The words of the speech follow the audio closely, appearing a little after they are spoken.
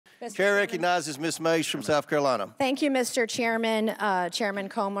Chair recognizes Ms. Mace from South Carolina. Thank you, Mr. Chairman, Chairman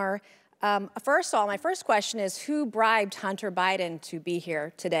Comer. First of all, my first question is, who bribed Hunter Biden to be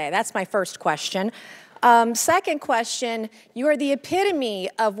here today? That's my first question. Second question, you are the epitome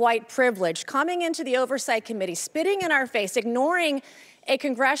of white privilege, coming into the Oversight Committee, spitting in our face, ignoring a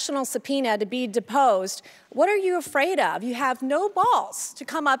congressional subpoena to be deposed. What are you afraid of? You have no balls to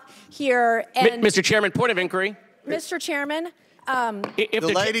come up here and— Mr. Chairman, point of inquiry. Mr. Chairman, if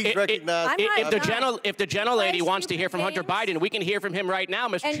the gentlelady wants to hear from Hunter Biden, we can hear from him right now,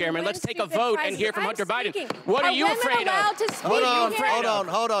 Mr. Chairman. Let's take a vote and hear from Hunter Biden. What are you afraid of? Hold on.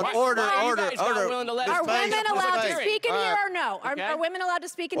 Order. Are women allowed to speak in here or no? Are women allowed to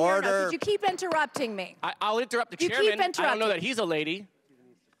speak in here or no? Could you keep interrupting me? I'll interrupt the chairman. I don't know that he's a lady.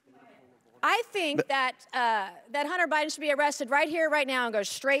 I think that that Hunter Biden should be arrested right here, right now, and go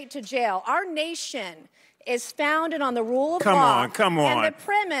straight to jail. Our nation is founded on the rule of law. Come on. And the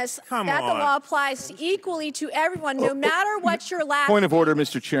premise that the law applies equally to everyone, no matter what your last Point of order,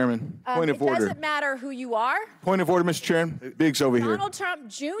 Mr. Chairman. Point of order. It doesn't matter who you are. Point of order, Mr. Chairman. Biggs over here. Donald Trump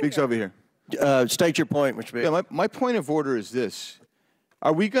Jr. Biggs over here. State your point, Mr. Biggs. Yeah, my point of order is this.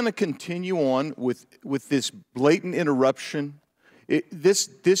 Are we going to continue on with this blatant interruption? This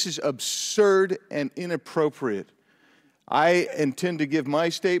is absurd and inappropriate. I intend to give my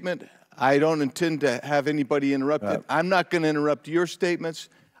statement. I don't intend to have anybody interrupted. I'm not going to interrupt your statements.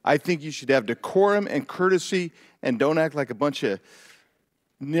 I think you should have decorum and courtesy and don't act like a bunch of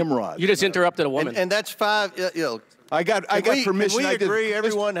nimrods. You just interrupted a woman. And that's five. I got permission. Can we agree?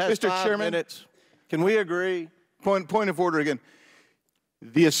 Everyone has Mr. 5 Chairman, minutes. Can we agree? Point of order again.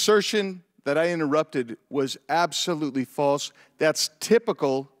 The assertion that I interrupted was absolutely false. That's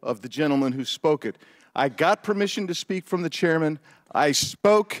typical of the gentleman who spoke it. I got permission to speak from the chairman. I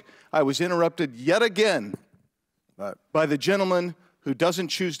spoke. I was interrupted yet again by the gentleman who doesn't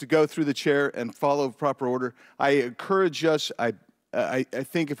choose to go through the chair and follow proper order. I encourage us, I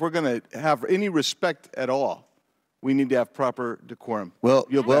think if we're going to have any respect at all, we need to have proper decorum.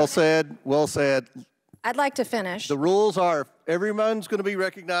 Well said. Well said. I'd like to finish. The rules are everyone's going to be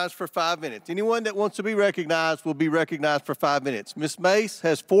recognized for 5 minutes. Anyone that wants to be recognized will be recognized for 5 minutes. Ms. Mace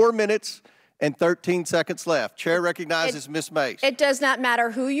has 4 minutes and 13 seconds left. Chair recognizes Ms. Mace. It does not matter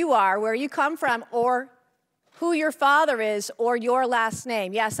who you are, where you come from, or who your father is, or your last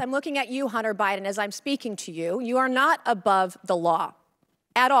name. Yes, I'm looking at you, Hunter Biden, as I'm speaking to you. You are not above the law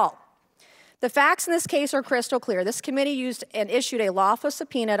at all. The facts in this case are crystal clear. This committee used and issued a lawful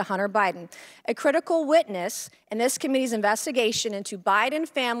subpoena to Hunter Biden, a critical witness in this committee's investigation into Biden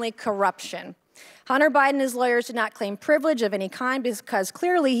family corruption. Hunter Biden and his lawyers did not claim privilege of any kind because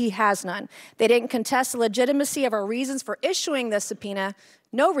clearly he has none. They didn't contest the legitimacy of our reasons for issuing this subpoena,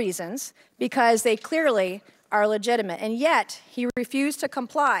 no reasons, because they clearly are legitimate. And yet he refused to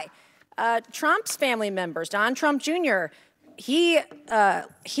comply. Trump's family members, Don Trump Jr., he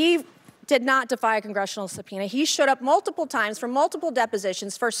did not defy a congressional subpoena. He showed up multiple times for multiple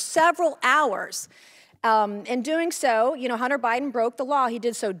depositions for several hours. In doing so, Hunter Biden broke the law. He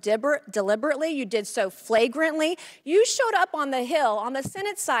did so deliberately. You did so flagrantly. You showed up on the Hill, on the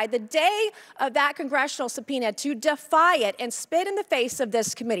Senate side, the day of that congressional subpoena to defy it and spit in the face of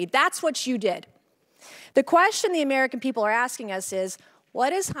this committee. That's what you did. The question the American people are asking us is,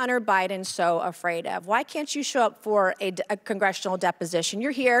 what is Hunter Biden so afraid of? Why can't you show up for a congressional deposition?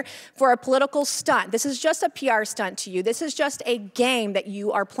 You're here for a political stunt. This is just a PR stunt to you. This is just a game that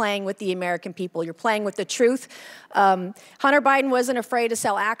you are playing with the American people. You're playing with the truth. Hunter Biden wasn't afraid to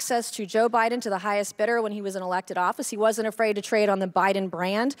sell access to Joe Biden to the highest bidder when he was in elected office. He wasn't afraid to trade on the Biden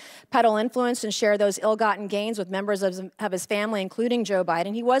brand, peddle influence, and share those ill-gotten gains with members of his family, including Joe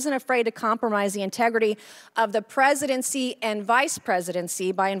Biden. He wasn't afraid to compromise the integrity of the presidency and vice presidency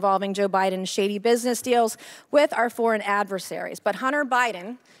by involving Joe Biden in shady business deals with our foreign adversaries. But Hunter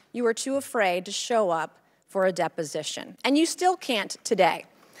Biden, you were too afraid to show up for a deposition. And you still can't today.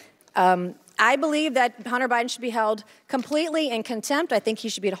 I believe that Hunter Biden should be held completely in contempt. I think he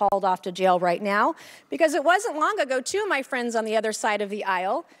should be hauled off to jail right now, because it wasn't long ago, too, my friends on the other side of the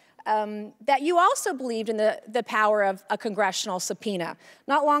aisle, that you also believed in the power of a congressional subpoena.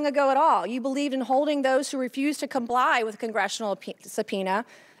 Not long ago at all. You believed in holding those who refused to comply with a congressional subpoena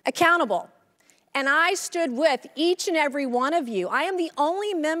accountable. And I stood with each and every one of you. I am the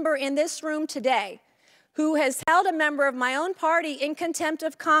only member in this room today who has held a member of my own party in contempt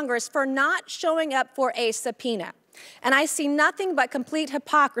of Congress for not showing up for a subpoena. And I see nothing but complete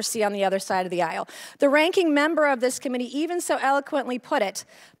hypocrisy on the other side of the aisle. The ranking member of this committee even so eloquently put it,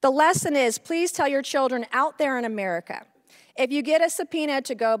 the lesson is, please tell your children out there in America, if you get a subpoena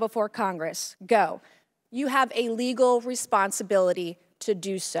to go before Congress, go. You have a legal responsibility to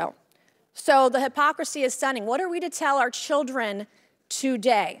do so. So the hypocrisy is stunning. What are we to tell our children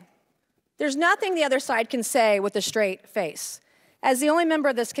today? There's nothing the other side can say with a straight face. As the only member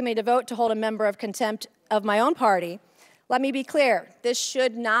of this committee to vote to hold a member of contempt of my own party, let me be clear, this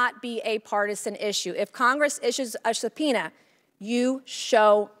should not be a partisan issue. If Congress issues a subpoena, you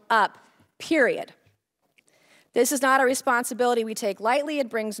show up, period. This is not a responsibility we take lightly. It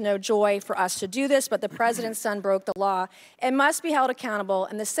brings no joy for us to do this, but the president's son broke the law and must be held accountable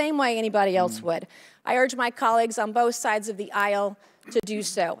in the same way anybody else would. I urge my colleagues on both sides of the aisle to do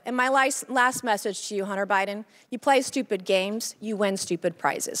so. And my last message to you, Hunter Biden, you play stupid games, you win stupid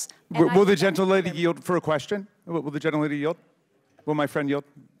prizes. Will the gentlelady yield for a question? Will the gentlelady yield? Will my friend yield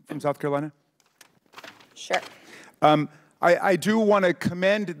from South Carolina? Sure. I do want to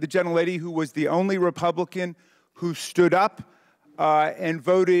commend the gentlelady who was the only Republican who stood up and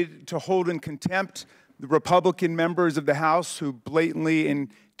voted to hold in contempt the Republican members of the House who blatantly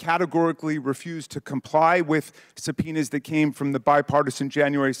and categorically refused to comply with subpoenas that came from the bipartisan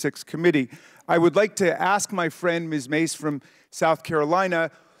January 6th committee. I would like to ask my friend, Ms. Mace from South Carolina,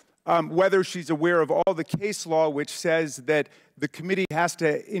 whether she's aware of all the case law which says that the committee has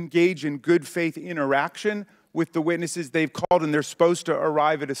to engage in good faith interaction with the witnesses they've called, and they're supposed to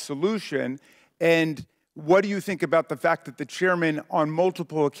arrive at a solution. And what do you think about the fact that the chairman on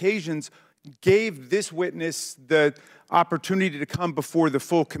multiple occasions gave this witness the opportunity to come before the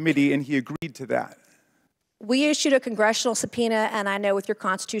full committee, and he agreed to that? We issued a congressional subpoena, and I know with your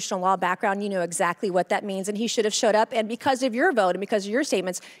constitutional law background, you know exactly what that means, and he should have showed up. And because of your vote and because of your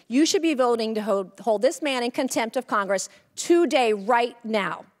statements, you should be voting to hold this man in contempt of Congress today, right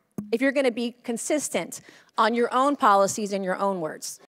now, if you're going to be consistent on your own policies and your own words.